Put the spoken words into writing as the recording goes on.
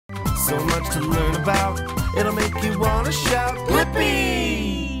So much to learn about, it'll make you want to shout,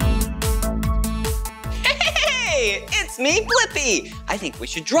 Blippi! Hey, it's me, Blippi. I think we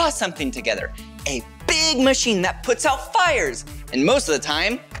should draw something together. A big machine that puts out fires. And most of the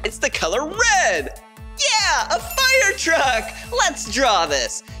time, it's the color red. Yeah, a fire truck. Let's draw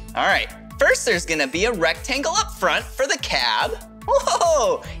this. All right, first there's gonna be a rectangle up front for the cab.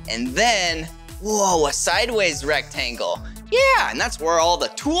 Whoa, and then, whoa, a sideways rectangle. Yeah, and that's where all the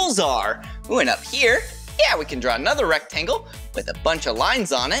tools are. Ooh, and up here, yeah, we can draw another rectangle with a bunch of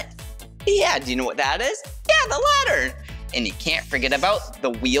lines on it. Yeah, do you know what that is? Yeah, the ladder. And you can't forget about the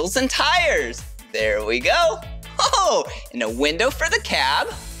wheels and tires. There we go. Oh, and a window for the cab.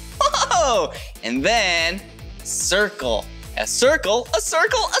 Whoa, and then a circle. A circle, a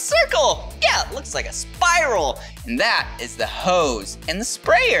circle, a circle. Yeah, it looks like a spiral. And that is the hose and the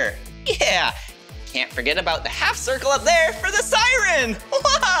sprayer. Yeah, can't forget about the half circle up there for the siren.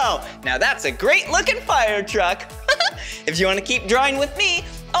 Wow, now that's a great looking fire truck. If you want to keep drawing with me,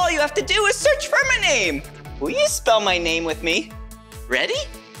 all you have to do is search for my name. Will you spell my name with me? Ready?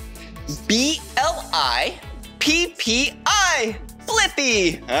 B-L-I-P-P-I.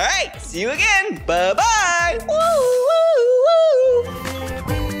 Blippi. All right, see you again. Bye-bye. Woo, woo,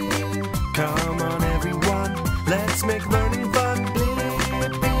 woo. Come on, everyone, let's make learning fun.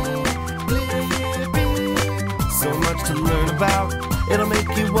 Blippi, Blippi. So much to learn about, it'll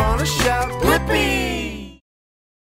make you want to shout.